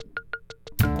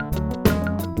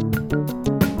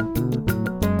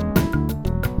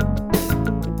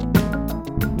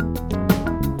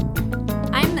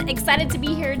excited to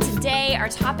be here today. Our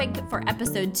topic for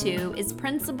episode 2 is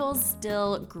Principals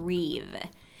Still Grieve.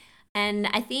 And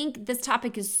I think this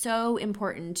topic is so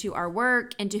important to our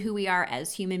work and to who we are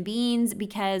as human beings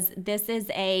because this is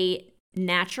a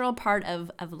natural part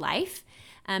of life.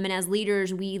 And as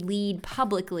leaders, we lead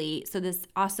publicly. So this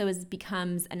also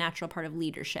becomes a natural part of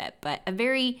leadership, but a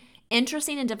very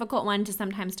interesting and difficult one to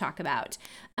sometimes talk about.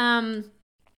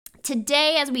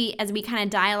 Today, as we kind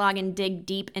of dialogue and dig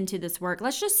deep into this work,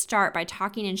 let's just start by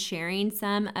talking and sharing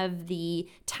some of the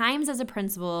times as a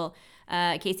principal,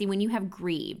 Casey, when you have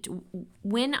grieved.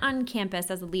 When on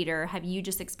campus as a leader have you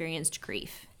just experienced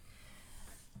grief?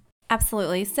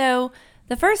 Absolutely. So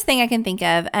the first thing I can think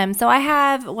of, so I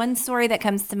have one story that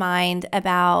comes to mind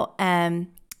about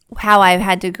how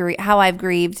I've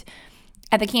grieved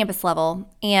at the campus level.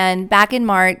 And back in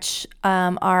March,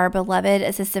 our beloved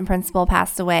assistant principal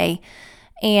passed away.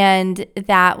 And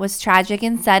that was tragic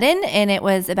and sudden. And it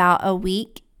was about a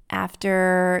week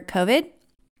after COVID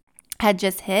had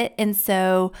just hit. And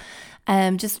so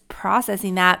just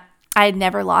processing that, I had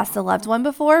never lost a loved one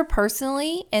before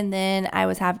personally. And then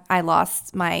I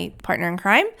lost my partner in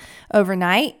crime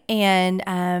overnight. And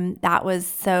that was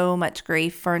so much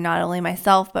grief for not only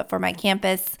myself, but for my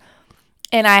campus.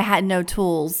 And I had no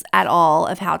tools at all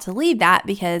of how to lead that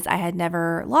because I had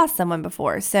never lost someone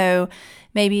before. So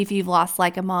maybe if you've lost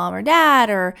like a mom or dad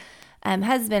or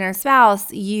husband or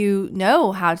spouse, you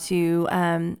know how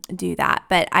to do that.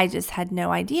 But I just had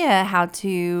no idea how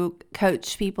to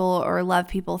coach people or love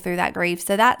people through that grief.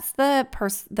 So that's the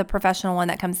professional one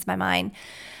that comes to my mind.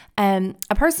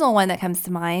 A personal one that comes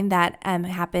to mind that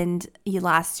happened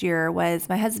last year was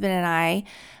my husband and I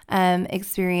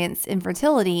experienced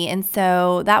infertility. And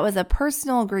so that was a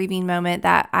personal grieving moment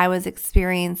that I was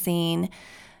experiencing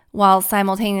while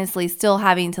simultaneously still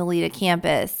having to lead a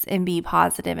campus and be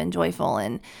positive and joyful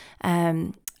and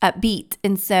upbeat.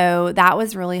 And so that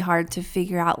was really hard to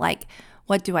figure out, like,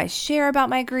 what do I share about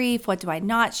my grief? What do I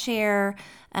not share?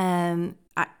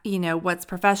 What's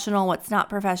professional, what's not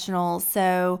professional.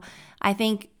 So I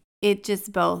think it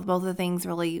just both of the things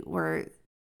really were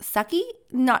sucky,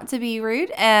 not to be rude.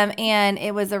 And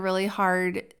it was a really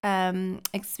hard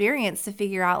experience to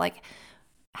figure out like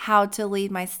how to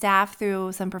lead my staff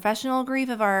through some professional grief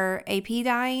of our AP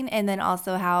dying, and then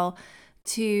also how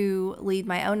to lead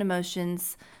my own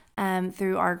emotions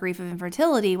through our grief of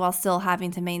infertility while still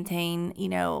having to maintain,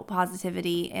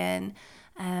 positivity and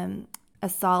a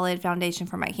solid foundation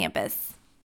for my campus.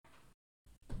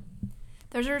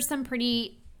 Those are some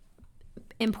pretty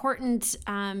important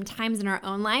times in our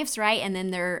own lives, right? And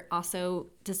then they're also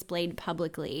displayed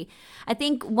publicly. I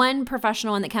think one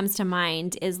professional one that comes to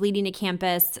mind is leading a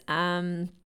campus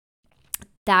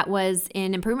that was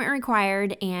in improvement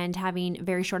required and having a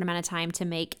very short amount of time to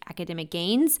make academic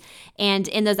gains. And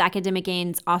in those academic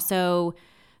gains, also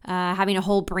having a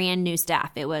whole brand new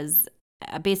staff. It was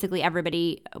basically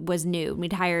everybody was new.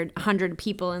 We'd hired 100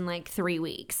 people in like 3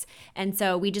 weeks. And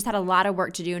so we just had a lot of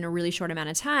work to do in a really short amount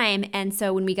of time. And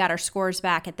so when we got our scores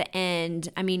back at the end,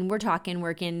 I mean, we're talking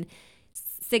working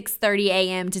 6:30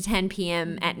 a.m. to 10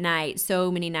 p.m. at night,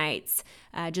 so many nights,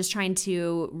 just trying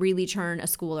to really turn a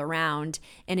school around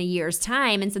in a year's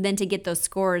time. And so then to get those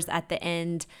scores at the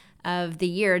end of the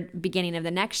year, beginning of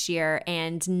the next year,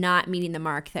 and not meeting the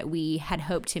mark that we had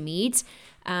hoped to meet,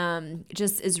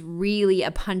 just is really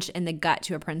a punch in the gut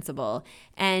to a principal.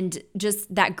 And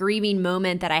just that grieving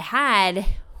moment that I had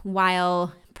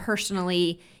while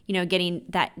personally, getting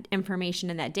that information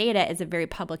and that data is a very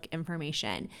public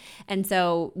information. And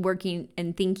so working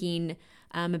and thinking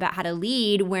about how to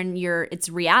lead when it's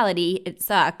reality, it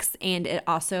sucks. And it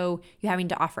also, you're having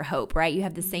to offer hope, right? You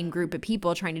have the same group of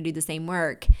people trying to do the same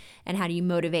work. And how do you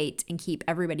motivate and keep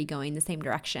everybody going the same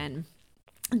direction?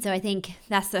 And so I think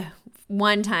that's the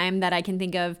one time that I can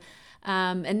think of.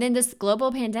 And then this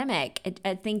global pandemic,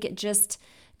 I think it just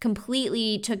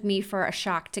completely took me for a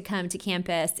shock to come to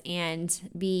campus and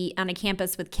be on a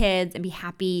campus with kids and be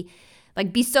happy,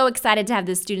 like be so excited to have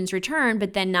the students return,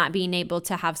 but then not being able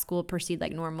to have school proceed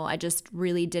like normal. I just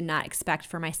really did not expect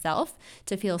for myself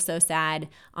to feel so sad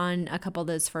on a couple of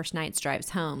those first nights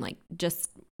drives home, like just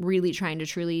really trying to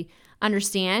truly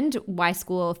understand why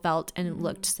school felt and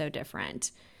looked so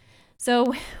different.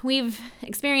 So we've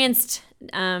experienced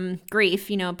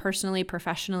grief, personally,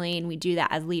 professionally, and we do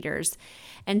that as leaders.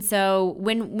 And so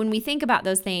when we think about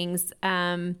those things,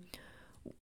 when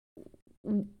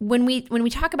we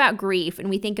talk about grief and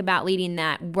we think about leading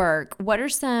that work, what are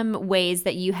some ways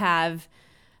that you have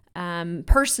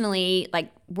personally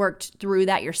worked through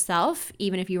that yourself,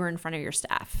 even if you were in front of your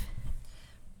staff?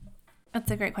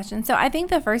 That's a great question. So I think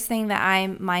the first thing that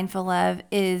I'm mindful of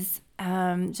is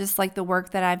just like the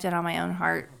work that I've done on my own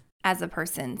heart as a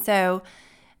person. So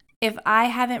if I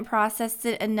haven't processed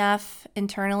it enough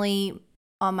internally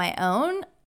on my own,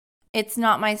 it's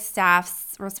not my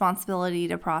staff's responsibility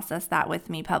to process that with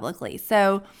me publicly.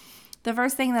 So the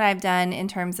first thing that I've done in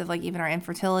terms of like even our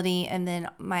infertility and then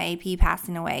my AP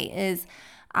passing away is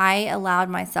I allowed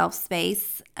myself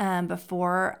space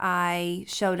before I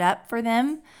showed up for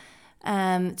them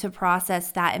to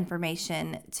process that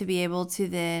information, to be able to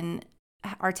then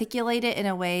articulate it in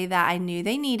a way that I knew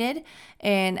they needed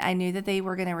and I knew that they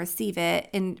were going to receive it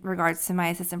in regards to my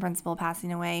assistant principal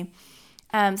passing away.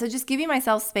 So just giving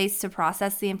myself space to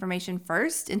process the information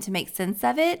first and to make sense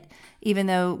of it, even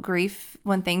though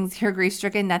when things are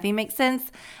grief-stricken, nothing makes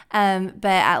sense. But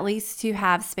at least to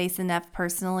have space enough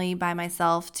personally by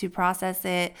myself to process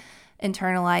it,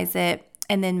 internalize it,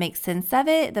 and then make sense of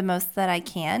it the most that I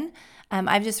can.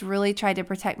 I've just really tried to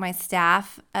protect my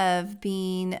staff of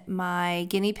being my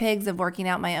guinea pigs of working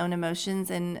out my own emotions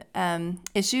and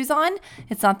issues on.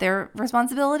 It's not their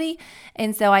responsibility.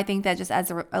 And so I think that just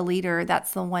as a leader,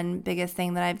 that's the one biggest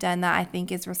thing that I've done that I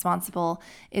think is responsible,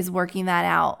 is working that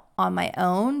out on my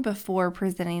own before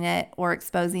presenting it or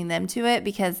exposing them to it,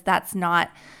 because that's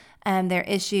not their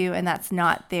issue and that's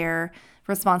not their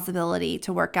responsibility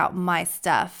to work out my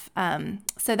stuff.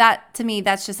 So that, to me,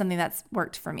 that's just something that's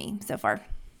worked for me so far.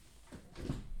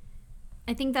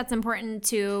 I think that's important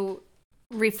to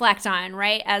reflect on,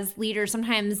 right? As leaders,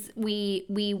 sometimes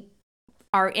we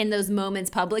are in those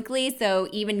moments publicly. So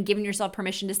even giving yourself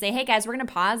permission to say, hey guys, we're going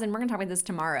to pause and we're going to talk about this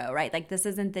tomorrow, right? Like this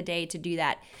isn't the day to do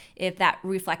that if that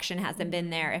reflection hasn't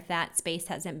been there, if that space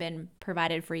hasn't been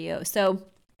provided for you. So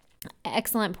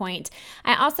excellent point.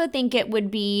 I also think it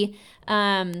would be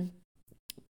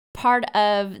part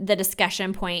of the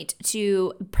discussion point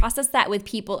to process that with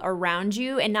people around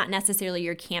you and not necessarily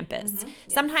your campus. Mm-hmm. Yes.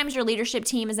 Sometimes your leadership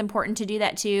team is important to do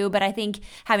that too, but I think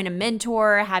having a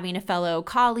mentor, having a fellow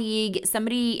colleague,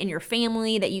 somebody in your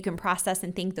family that you can process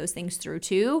and think those things through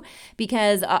too,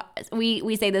 because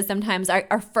we say this sometimes,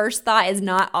 our first thought is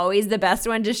not always the best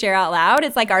one to share out loud.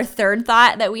 It's like our third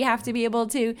thought that we have to be able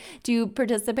to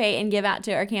participate and give out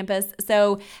to our campus.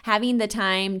 So having the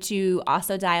time to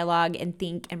also dialogue and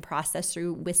think and process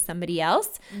through with somebody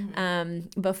else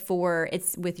before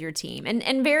it's with your team.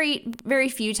 And very, very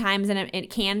few times, and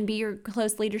it can be your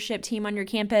close leadership team on your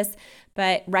campus,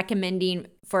 but recommending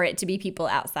for it to be people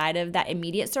outside of that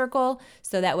immediate circle.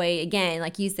 So that way, again,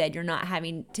 like you said, you're not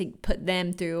having to put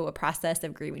them through a process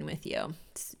of grieving with you.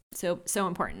 So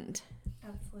important.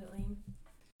 Absolutely.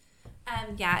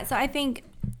 Yeah, so I think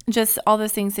just all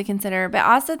those things to consider, but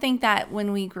I also think that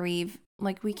when we grieve,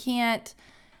 like we can't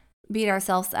beat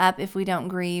ourselves up if we don't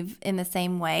grieve in the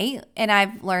same way. And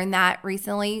I've learned that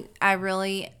recently. I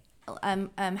really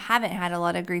haven't had a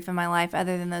lot of grief in my life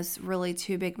other than those really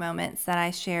two big moments that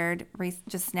I shared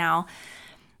just now.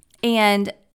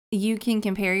 And you can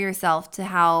compare yourself to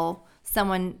how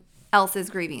someone else is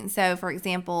grieving. So for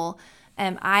example,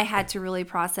 I had to really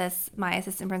process my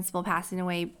assistant principal passing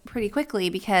away pretty quickly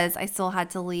because I still had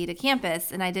to lead a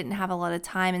campus and I didn't have a lot of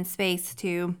time and space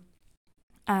to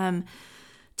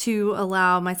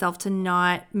allow myself to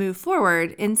not move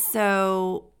forward. And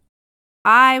so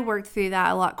I worked through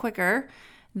that a lot quicker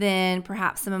than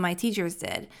perhaps some of my teachers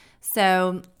did.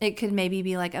 So it could maybe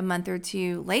be like a month or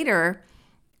two later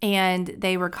and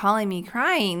they were calling me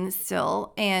crying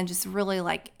still and just really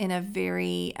like in a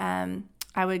very,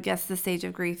 I would guess the stage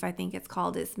of grief, I think it's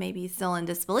called, is maybe still in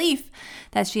disbelief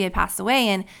that she had passed away.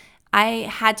 And I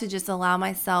had to just allow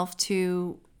myself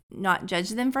to not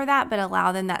judge them for that, but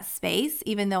allow them that space,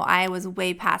 even though I was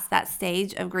way past that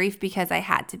stage of grief because I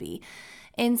had to be.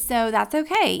 And so that's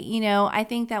okay. You know, I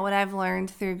think that what I've learned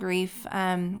through grief,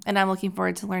 and I'm looking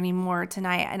forward to learning more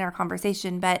tonight in our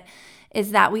conversation, but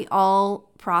is that we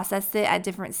all process it at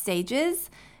different stages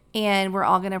and we're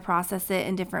all going to process it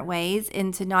in different ways,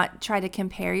 and to not try to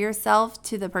compare yourself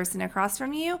to the person across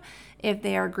from you if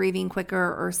they are grieving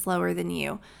quicker or slower than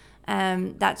you.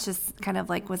 That's just kind of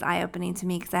like was eye-opening to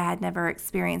me because I had never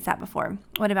experienced that before.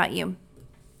 What about you?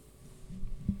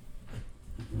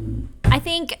 I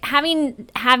think having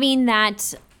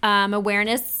that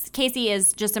awareness, Casey,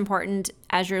 is just important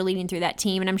as you're leading through that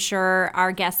team. And I'm sure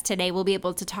our guest today will be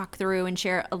able to talk through and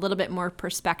share a little bit more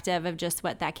perspective of just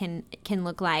what that can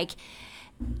look like.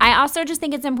 I also just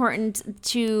think it's important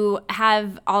to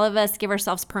have all of us give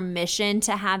ourselves permission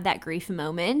to have that grief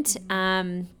moment.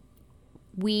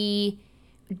 We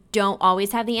don't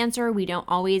always have the answer. We don't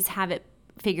always have it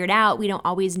figured out. We don't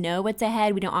always know what's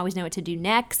ahead. We don't always know what to do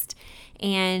next.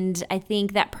 And I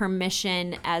think that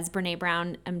permission, as Brene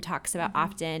Brown talks about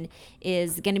often,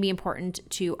 is going to be important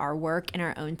to our work and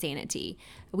our own sanity.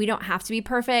 We don't have to be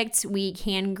perfect. We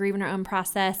can grieve in our own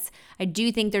process. I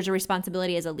do think there's a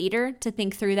responsibility as a leader to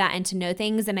think through that and to know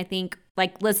things. And I think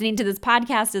like listening to this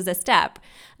podcast is a step.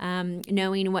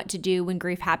 Knowing what to do when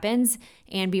grief happens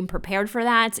and being prepared for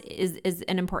that is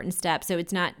an important step. So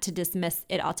it's not to dismiss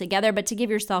it altogether, but to give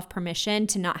yourself permission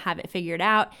to not have it figured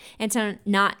out and to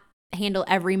not handle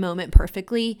every moment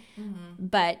perfectly,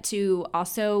 but to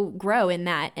also grow in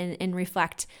that and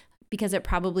reflect, because it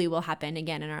probably will happen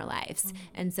again in our lives.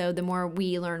 And so the more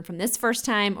we learn from this first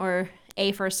time or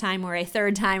a first time or a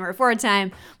third time or a fourth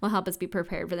time will help us be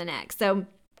prepared for the next. So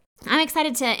I'm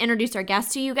excited to introduce our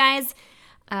guest to you guys.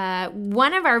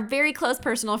 One of our very close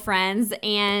personal friends,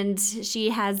 and she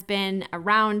has been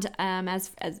around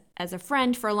as a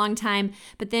friend for a long time,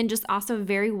 but then just also a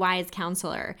very wise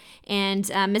counselor. And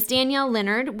Miss Danielle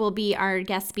Leonard will be our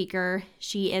guest speaker.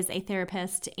 She is a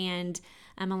therapist and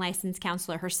a licensed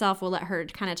counselor herself. We'll let her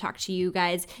kind of talk to you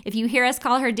guys. If you hear us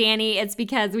call her Danny, it's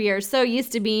because we are so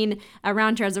used to being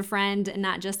around her as a friend and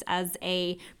not just as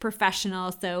a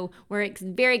professional. So we're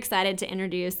very excited to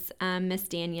introduce Miss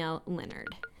Danielle Leonard.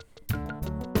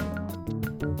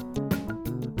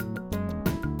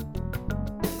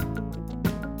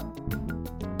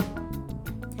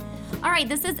 All right,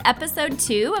 this is episode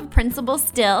 2 of Principal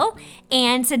Still,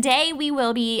 and today we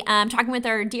will be talking with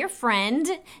our dear friend,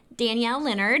 Danielle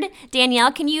Leonard.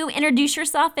 Danielle, can you introduce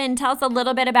yourself and tell us a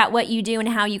little bit about what you do and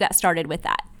how you got started with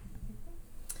that?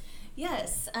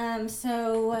 Yes,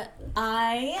 so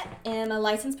I am a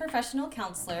licensed professional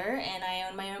counselor and I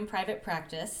own my own private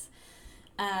practice.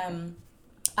 I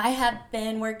have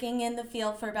been working in the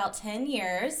field for about 10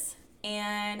 years.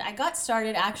 And I got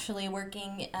started actually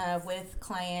working with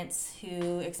clients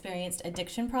who experienced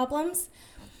addiction problems.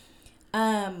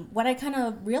 What I kind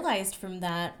of realized from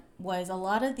that was a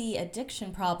lot of the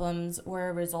addiction problems were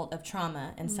a result of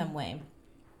trauma in some way.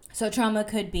 So trauma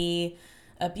could be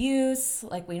abuse,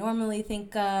 like we normally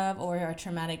think of, or a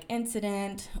traumatic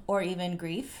incident, or even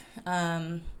grief.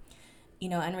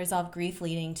 Unresolved grief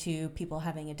leading to people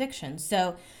having addiction.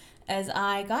 So as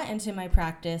I got into my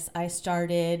practice, I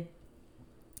started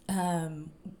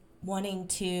wanting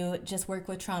to just work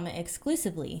with trauma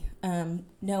exclusively,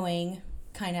 knowing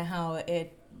kind of how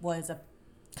it was a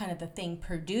kind of the thing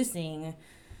producing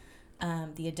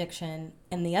the addiction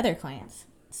in the other clients.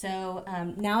 So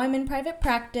now I'm in private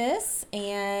practice,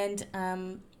 and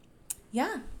I'm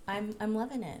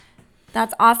loving it.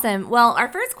 That's awesome. Well,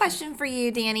 our first question for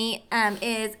you, Danny,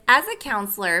 is as a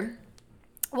counselor,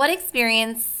 what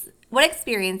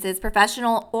experiences,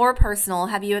 professional or personal,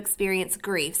 have you experienced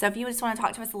grief? So if you just want to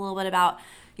talk to us a little bit about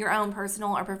your own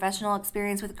personal or professional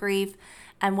experience with grief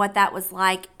and what that was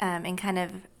like, and kind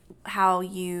of how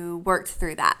you worked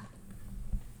through that.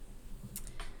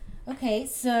 Okay,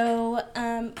 so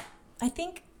I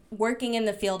think working in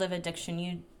the field of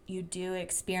addiction, you do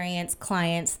experience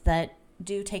clients that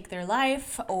do take their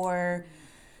life or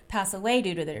pass away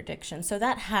due to their addiction. So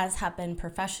that has happened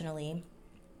professionally.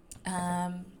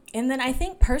 And then I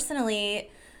think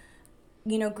personally,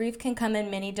 grief can come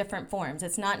in many different forms.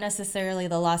 It's not necessarily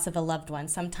the loss of a loved one.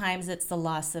 Sometimes it's the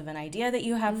loss of an idea that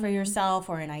you have for yourself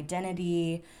or an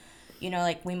identity.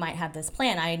 Like we might have this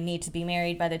plan. I need to be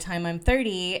married by the time I'm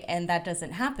 30, and that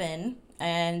doesn't happen.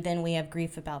 And then we have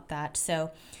grief about that. So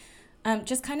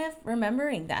just kind of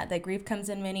remembering that grief comes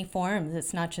in many forms.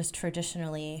 It's not just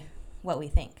traditionally what we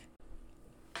think.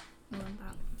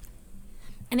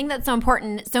 I think that's so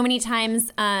important. So many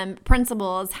times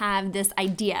principals have this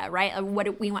idea, right, of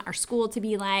what we want our school to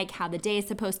be like, how the day is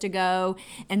supposed to go.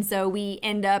 And so we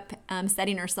end up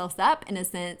setting ourselves up, in a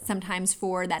sense, sometimes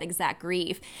for that exact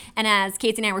grief. And as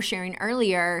Casey and I were sharing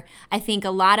earlier, I think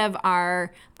a lot of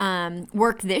our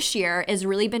work this year has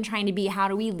really been trying to be, how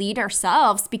do we lead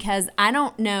ourselves? Because I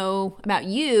don't know about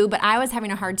you, but I was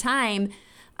having a hard time.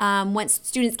 Once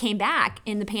students came back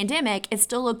in the pandemic, it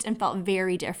still looked and felt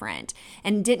very different,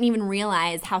 and didn't even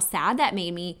realize how sad that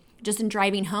made me just in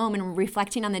driving home and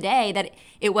reflecting on the day, that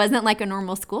it wasn't like a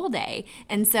normal school day.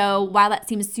 And so while that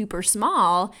seems super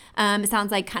small, it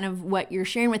sounds like kind of what you're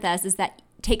sharing with us is that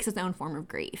it takes its own form of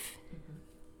grief.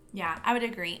 Yeah, I would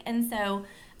agree. And so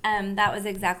that was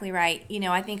exactly right.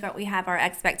 I think we have our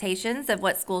expectations of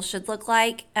what school should look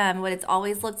like, what it's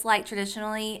always looked like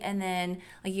traditionally. And then,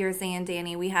 like you were saying,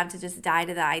 Danny, we have to just die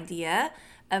to the idea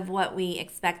of what we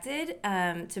expected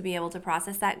to be able to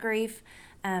process that grief.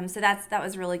 So that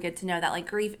was really good to know that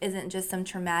grief isn't just some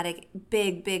traumatic,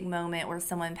 big moment where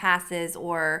someone passes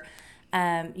or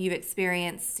you've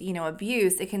experienced,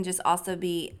 abuse. It can just also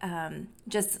be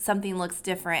just something looks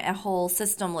different. A whole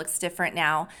system looks different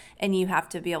now, and you have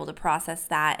to be able to process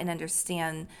that and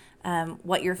understand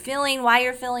what you're feeling, why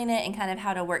you're feeling it, and kind of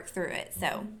how to work through it.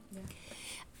 So.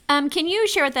 Can you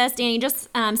share with us, Danny, just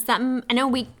something? I know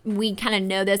we kind of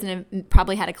know this and have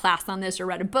probably had a class on this or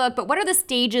read a book, but what are the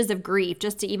stages of grief,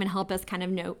 just to even help us kind of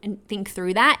know and think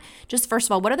through that? Just first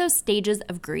of all, what are those stages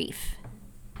of grief?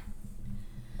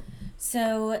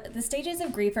 So the stages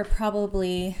of grief are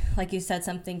probably, like you said,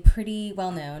 something pretty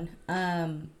well known.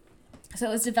 So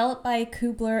it was developed by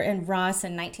Kubler and Ross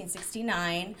in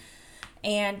 1969,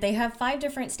 and they have 5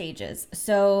 different stages.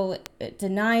 So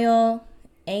denial,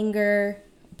 anger,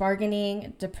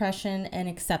 bargaining, depression, and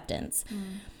acceptance.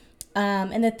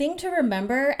 And the thing to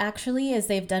remember, actually, as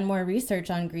they've done more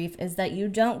research on grief, is that you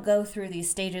don't go through these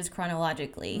stages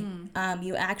chronologically.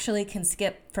 You actually can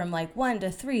skip from like 1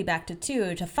 to 3, back to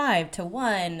 2 to 5 to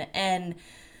 1, and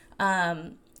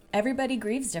everybody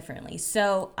grieves differently.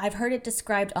 So I've heard it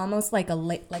described almost like a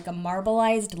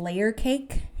marbleized layer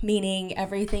cake, meaning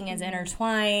everything is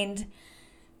intertwined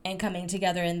and coming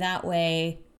together in that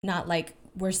way, not like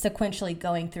we're sequentially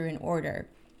going through in order.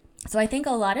 So I think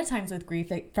a lot of times with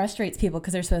grief, it frustrates people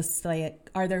because they're supposed to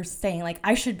they're saying like,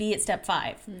 I should be at step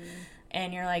 5.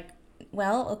 And you're like,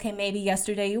 well, okay, maybe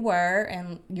yesterday you were,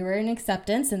 and you were in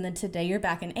acceptance, and then today you're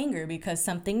back in anger because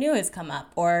something new has come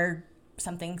up or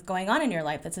something's going on in your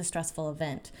life that's a stressful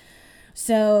event.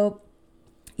 So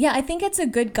yeah, I think it's a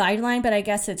good guideline, but I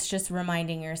guess it's just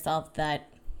reminding yourself that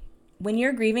when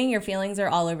you're grieving, your feelings are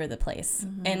all over the place,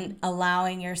 and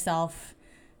allowing yourself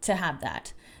to have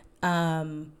that.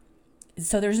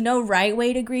 So there's no right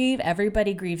way to grieve.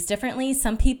 Everybody grieves differently.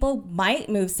 Some people might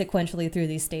move sequentially through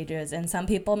these stages, and some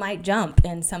people might jump,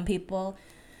 and some people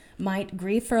might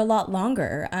grieve for a lot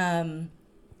longer.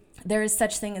 There is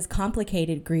such thing as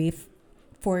complicated grief.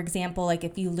 For example, like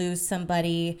if you lose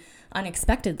somebody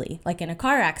unexpectedly, like in a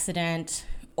car accident,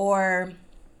 or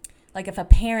like if a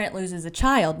parent loses a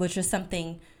child, which is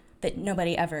something that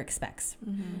nobody ever expects.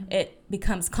 It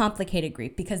becomes complicated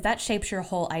grief because that shapes your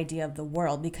whole idea of the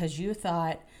world, because you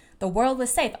thought the world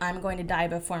was safe. I'm going to die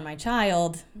before my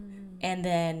child. And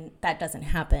then that doesn't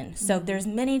happen. So there's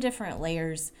many different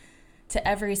layers to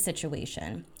every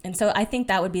situation. And so I think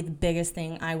that would be the biggest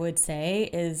thing I would say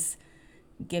is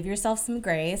give yourself some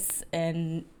grace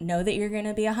and know that you're going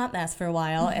to be a hot mess for a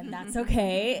while, and that's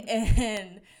okay.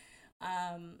 And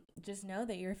just know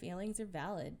that your feelings are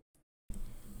valid.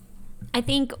 I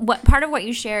think what part of what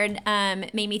you shared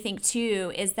made me think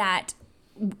too is that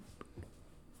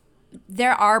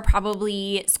there are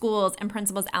probably schools and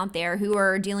principals out there who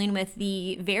are dealing with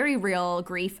the very real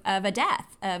grief of a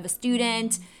death of a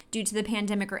student due to the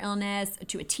pandemic or illness,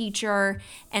 to a teacher,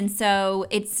 and so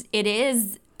it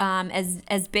is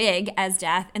as big as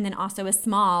death, and then also as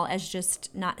small as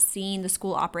just not seeing the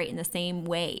school operate in the same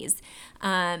ways.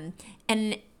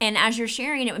 And as you're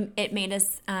sharing, it made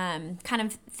us kind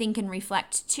of think and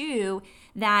reflect too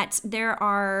that there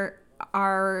are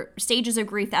stages of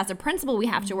grief that as a principal we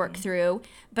have to work through,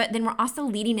 but then we're also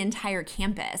leading an entire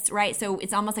campus, right? So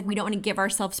it's almost like we don't want to give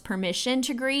ourselves permission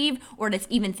to grieve or to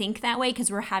even think that way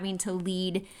because we're having to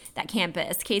lead that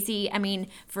campus. Casey, I mean,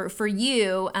 for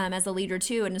you as a leader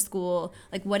too in a school,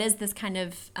 like what is this kind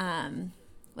of,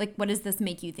 what does this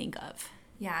make you think of?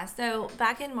 Yeah, so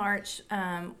back in March,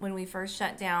 when we first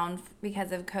shut down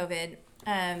because of COVID,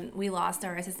 we lost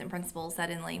our assistant principal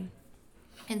suddenly.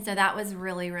 And so that was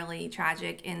really, really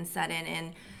tragic and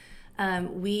sudden.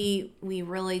 And we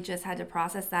really just had to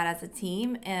process that as a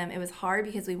team. It was hard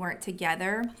because we weren't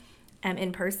together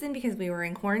in person because we were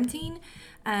in quarantine.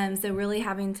 So really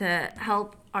having to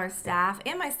help our staff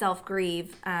and myself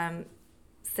grieve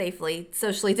safely,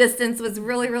 socially distanced was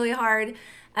really, really hard.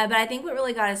 But I think what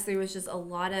really got us through was just a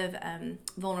lot of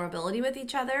vulnerability with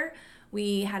each other.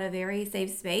 We had a very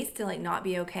safe space to not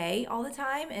be okay all the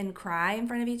time and cry in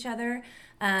front of each other,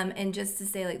 and just to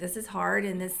say this is hard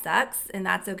and this sucks and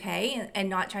that's okay, and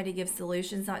not try to give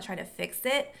solutions, not try to fix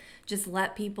it. Just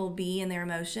let people be in their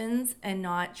emotions and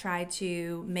not try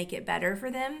to make it better for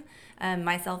them,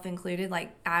 myself included.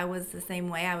 I was the same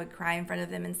way. I would cry in front of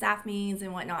them in staff meetings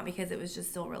and whatnot because it was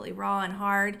just still really raw and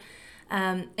hard.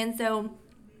 And so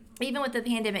even with the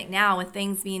pandemic now, with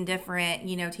things being different,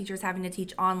 teachers having to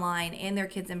teach online and their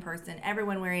kids in person,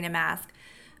 everyone wearing a mask,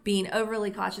 being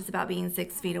overly cautious about being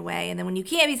 6 feet away. And then when you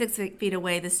can't be 6 feet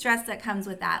away, the stress that comes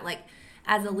with that,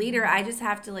 as a leader, I just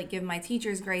have to give my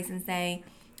teachers grace and say,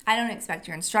 I don't expect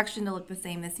your instruction to look the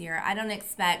same this year. I don't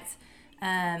expect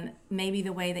maybe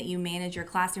the way that you manage your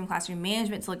classroom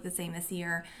management to look the same this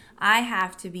year. I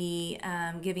have to be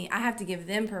I have to give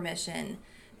them permission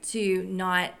to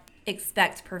not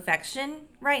expect perfection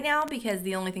right now, because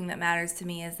the only thing that matters to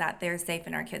me is that they're safe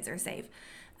and our kids are safe.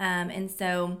 And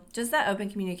so just that open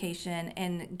communication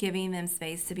and giving them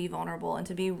space to be vulnerable and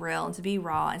to be real and to be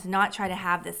raw and to not try to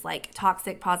have this like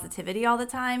toxic positivity all the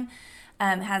time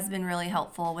has been really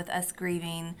helpful with us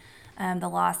grieving the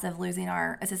loss of losing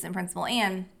our assistant principal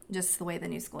and just the way the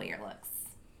new school year looks.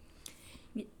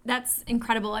 That's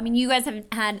incredible. I mean, you guys have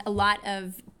had a lot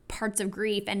of parts of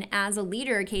grief, and as a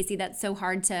leader, Casey, that's so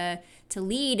hard to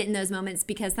lead in those moments,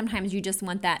 because sometimes you just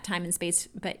want that time and space,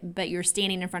 but you're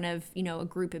standing in front of a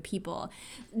group of people.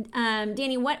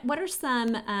 Danny, what are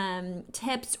some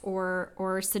tips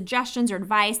or suggestions or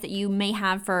advice that you may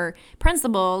have for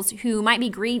principals who might be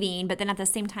grieving, but then at the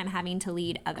same time having to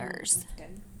lead others?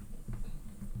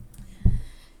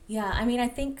 Yeah, I mean, I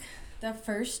think the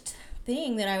first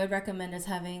thing that I would recommend is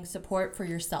having support for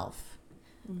yourself.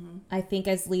 Mm-hmm. I think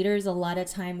as leaders, a lot of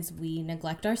times we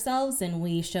neglect ourselves and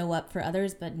we show up for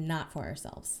others, but not for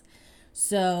ourselves.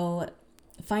 So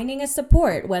finding a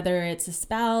support, whether it's a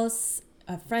spouse,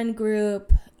 a friend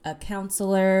group, a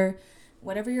counselor,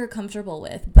 whatever you're comfortable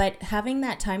with, but having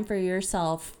that time for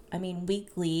yourself, I mean,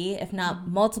 weekly, if not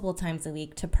multiple times a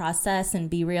week, to process and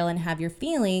be real and have your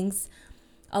feelings,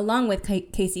 along with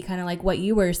Casey, kind of like what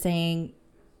you were saying,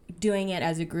 doing it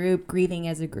as a group, grieving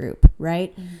as a group,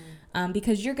 right? Mm-hmm.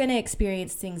 Because you're going to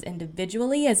experience things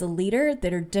individually as a leader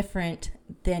that are different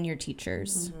than your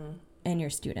teachers and your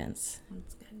students.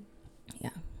 That's good. Yeah.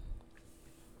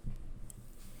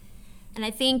 And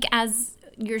I think as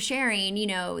you're sharing,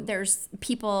 there's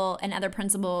people and other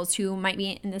principals who might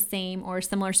be in the same or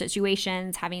similar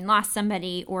situations, having lost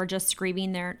somebody or just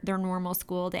grieving their normal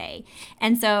school day.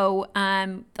 And so,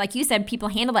 like you said, people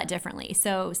handle that differently.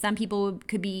 So some people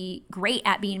could be great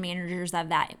at being managers of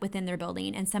that within their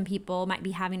building, and some people might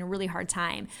be having a really hard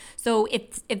time. So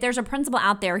if there's a principal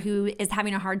out there who is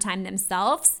having a hard time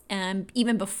themselves,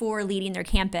 even before leading their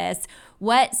campus,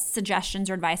 what suggestions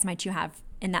or advice might you have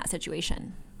in that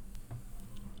situation?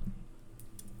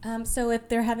 So if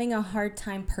they're having a hard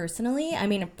time personally, I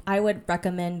mean, I would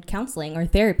recommend counseling or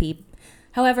therapy.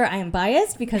 However, I am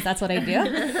biased because that's what I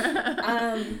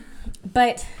do.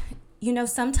 But,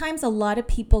 sometimes a lot of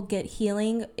people get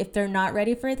healing if they're not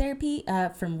ready for therapy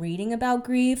from reading about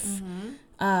grief,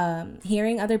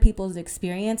 hearing other people's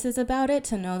experiences about it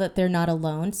to know that they're not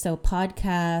alone. So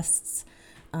podcasts,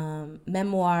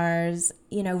 memoirs,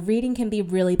 reading can be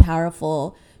really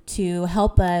powerful to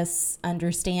help us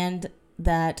understand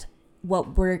that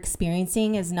what we're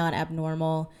experiencing is not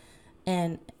abnormal,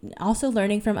 and also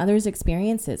learning from others'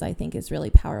 experiences, I think, is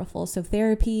really powerful. So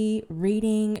therapy,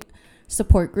 reading,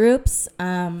 support groups.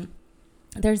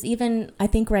 There's even, I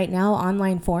think right now,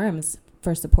 online forums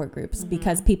for support groups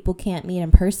because people can't meet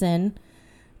in person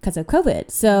because of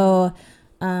COVID. So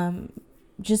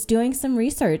just doing some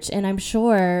research, and I'm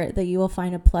sure that you will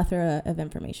find a plethora of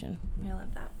information. I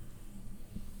love that.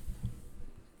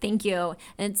 Thank you.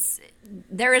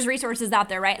 There is resources out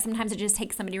there, right? Sometimes it just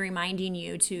takes somebody reminding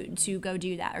you to go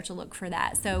do that or to look for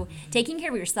that. So taking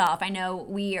care of yourself. I know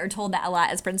we are told that a lot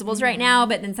as principals right now,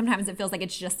 but then sometimes it feels like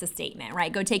it's just a statement,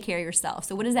 right? Go take care of yourself.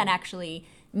 So what does that actually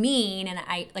mean? And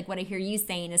I like what I hear you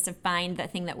saying is to find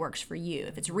that thing that works for you.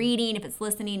 If it's reading, if it's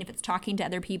listening, if it's talking to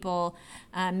other people,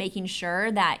 making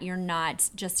sure that you're not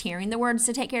just hearing the words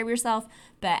to take care of yourself,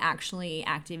 but actually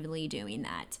actively doing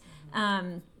that.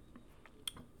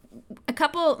 A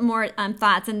couple more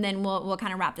thoughts, and then we'll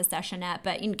kind of wrap this session up.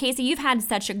 But Casey, you've had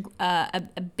such a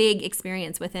big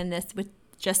experience within this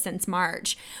just since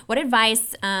March. What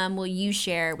advice will you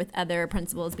share with other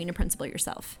principals being a principal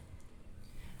yourself?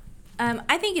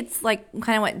 I think it's like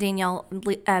kind of what Danielle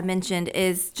mentioned,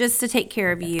 is just to take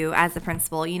care of you as a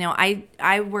principal.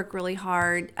 I work really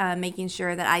hard making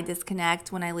sure that I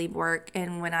disconnect when I leave work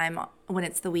and when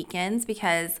it's the weekends,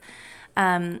 because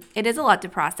it is a lot to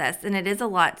process, and it is a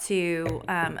lot to,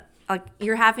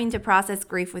 you're having to process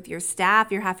grief with your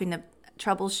staff. You're having to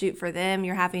troubleshoot for them.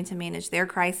 You're having to manage their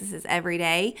crises every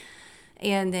day.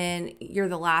 And then you're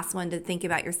the last one to think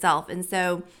about yourself. And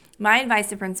so my advice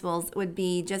to principals would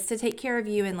be just to take care of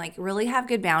you and really have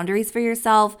good boundaries for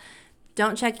yourself.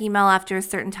 Don't check email after a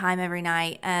certain time every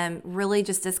night. Really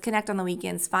just disconnect on the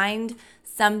weekends. Find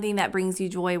something that brings you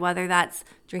joy, whether that's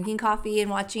drinking coffee and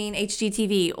watching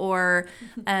HGTV or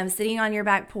sitting on your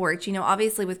back porch.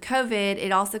 Obviously with COVID,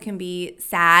 it also can be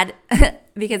sad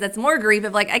because that's more grief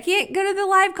of I can't go to the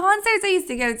live concerts I used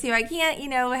to go to. I can't,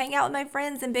 hang out with my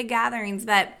friends in big gatherings.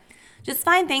 But just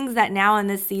find things that now in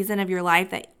this season of your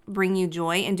life that bring you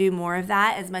joy and do more of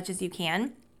that as much as you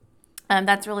can.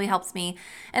 That's really helps me.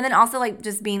 And then also like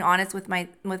just being honest with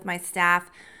my staff,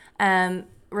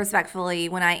 respectfully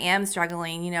when I am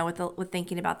struggling, with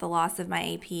thinking about the loss of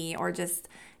my AP or just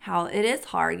how it is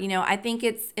hard. I think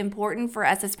it's important for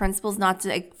us as principals not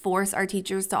to force our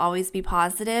teachers to always be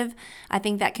positive. I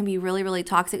think that can be really, really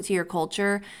toxic to your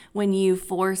culture when you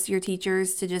force your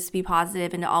teachers to just be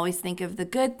positive and to always think of the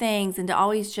good things and to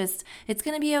always just, it's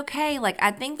going to be okay. Like, I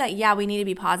think that, yeah, we need to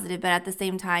be positive, but at the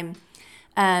same time,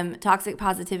 toxic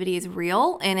positivity is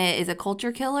real and it is a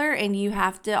culture killer, and you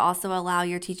have to also allow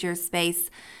your teachers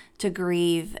space to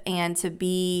grieve and to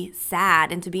be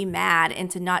sad and to be mad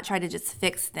and to not try to just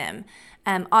fix them.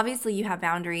 Obviously, you have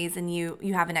boundaries and you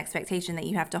have an expectation that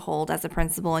you have to hold as a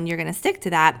principal, and you're going to stick to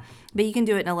that, but you can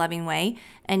do it in a loving way,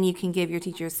 and you can give your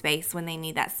teachers space when they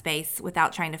need that space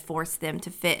without trying to force them to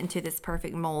fit into this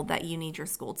perfect mold that you need your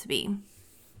school to be.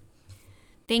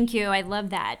 Thank you. I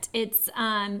love that. It's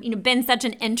been such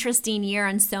an interesting year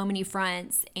on so many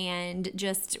fronts, and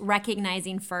just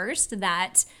recognizing first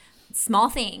that small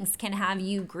things can have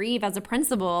you grieve as a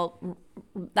principal.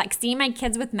 Like seeing my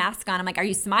kids with masks on, I'm like, are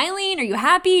you smiling? Are you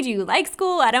happy? Do you like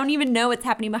school? I don't even know what's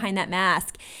happening behind that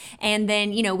mask. And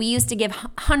then, we used to give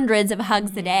hundreds of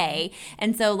hugs a day.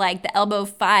 And so like the elbow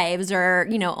fives are,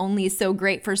 only so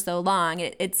great for so long.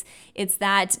 It's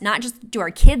that not just do our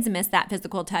kids miss that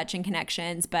physical touch and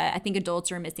connections, but I think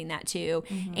adults are missing that too.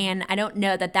 Mm-hmm. And I don't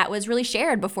know that was really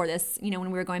shared before this,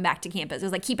 when we were going back to campus. It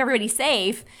was like, keep everybody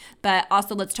safe, but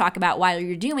also let's talk about while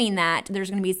you're doing that, there's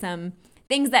going to be some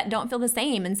things that don't feel the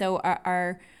same. And so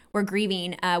we're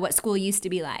grieving what school used to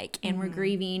be like. And we're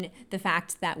grieving the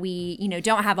fact that we,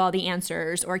 don't have all the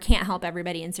answers or can't help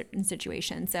everybody in certain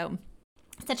situations. So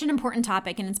such an important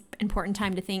topic, and it's an important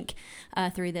time to think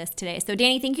through this today. So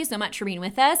Danny, thank you so much for being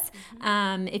with us.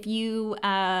 If you,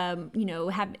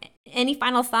 have any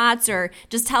final thoughts, or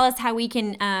just tell us how we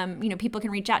can, people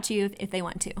can reach out to you if they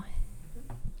want to.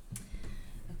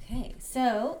 Okay,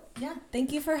 so yeah,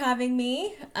 thank you for having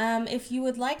me. If you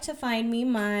would like to find me,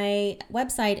 my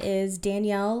website is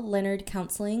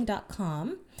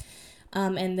danielleleonardcounseling.com.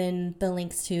 And then the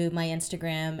links to my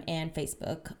Instagram and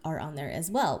Facebook are on there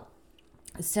as well.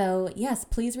 So yes,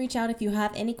 please reach out if you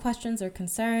have any questions or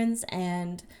concerns.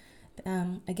 And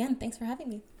again, thanks for having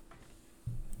me.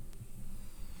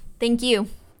 Thank you.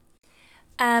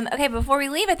 Okay, before we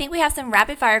leave, I think we have some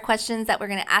rapid fire questions that we're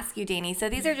going to ask you, Danny. So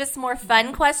these are just more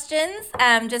fun questions,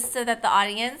 just so that the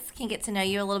audience can get to know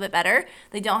you a little bit better.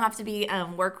 They don't have to be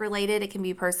work related. It can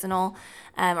be personal,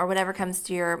 or whatever comes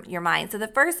to your mind. So the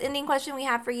first ending question we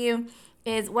have for you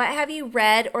is, what have you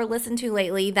read or listened to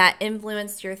lately that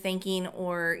influenced your thinking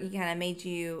or kind of made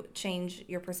you change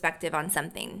your perspective on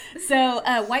something? So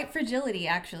White Fragility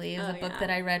actually is a book that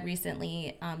I read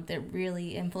recently that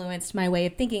really influenced my way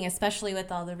of thinking, especially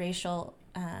with all the racial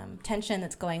tension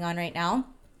that's going on right now.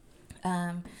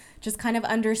 Just kind of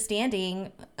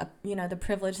understanding, the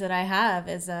privilege that I have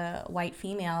as a white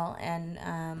female,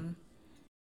 and,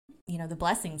 the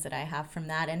blessings that I have from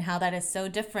that, and how that is so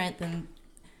different than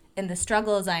and the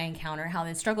struggles I encounter, how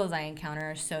the struggles I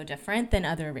encounter are so different than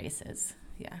other races.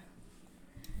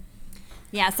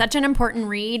 Yeah, such an important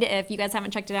read. If you guys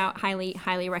haven't checked it out, highly,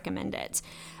 highly recommend it.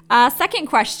 Second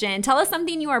question, tell us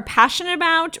something you are passionate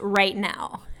about right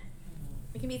now.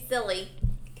 It can be silly.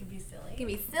 It can be silly. It can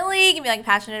be silly. It can be like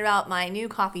passionate about my new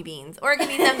coffee beans. Or it can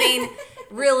be something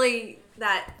really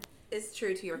that is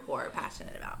true to your core,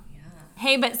 passionate about.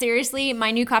 Hey, but seriously,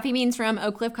 my new coffee beans from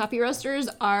Oak Cliff Coffee Roasters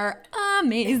are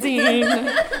amazing.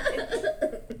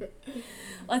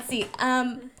 Let's see.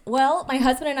 Well, my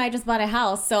husband and I just bought a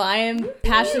house, so I am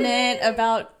passionate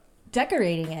about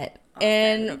decorating it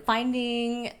and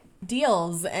finding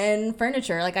deals and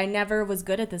furniture. Like, I never was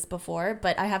good at this before,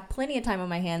 but I have plenty of time on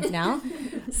my hands now.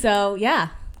 So, yeah,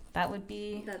 that would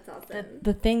be That's awesome.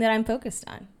 the thing that I'm focused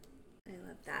on. I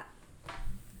love that.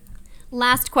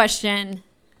 Last question.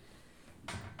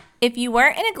 If you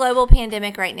weren't in a global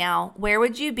pandemic right now, where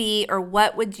would you be, or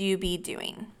what would you be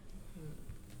doing?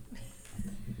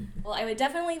 Well, I would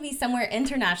definitely be somewhere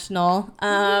international.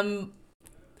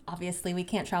 Obviously, we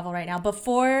can't travel right now.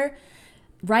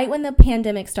 Right when the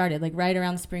pandemic started, like right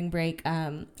around spring break,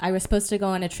 I was supposed to go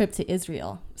on a trip to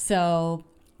Israel. So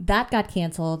that got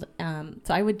canceled.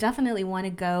 So I would definitely want to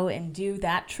go and do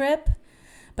that trip.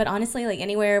 But honestly, like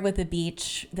anywhere with a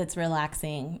beach that's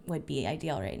relaxing would be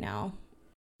ideal right now.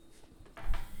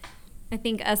 I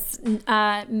think us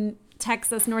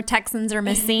Texas North Texans are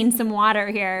missing some water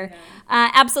here.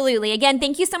 Absolutely. Again,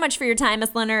 thank you so much for your time,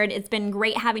 Ms. Leonard. It's been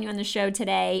great having you on the show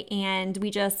today, and we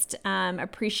just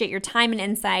appreciate your time and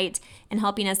insight in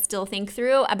helping us still think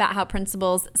through about how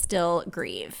principals still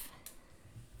grieve.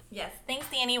 Yes. Thanks,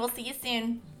 Annie. We'll see you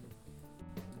soon.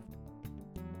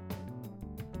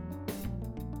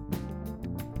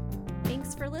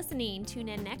 Thanks for listening. Tune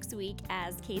in next week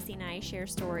as Casey and I share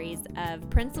stories of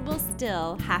principals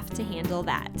still have to handle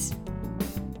that.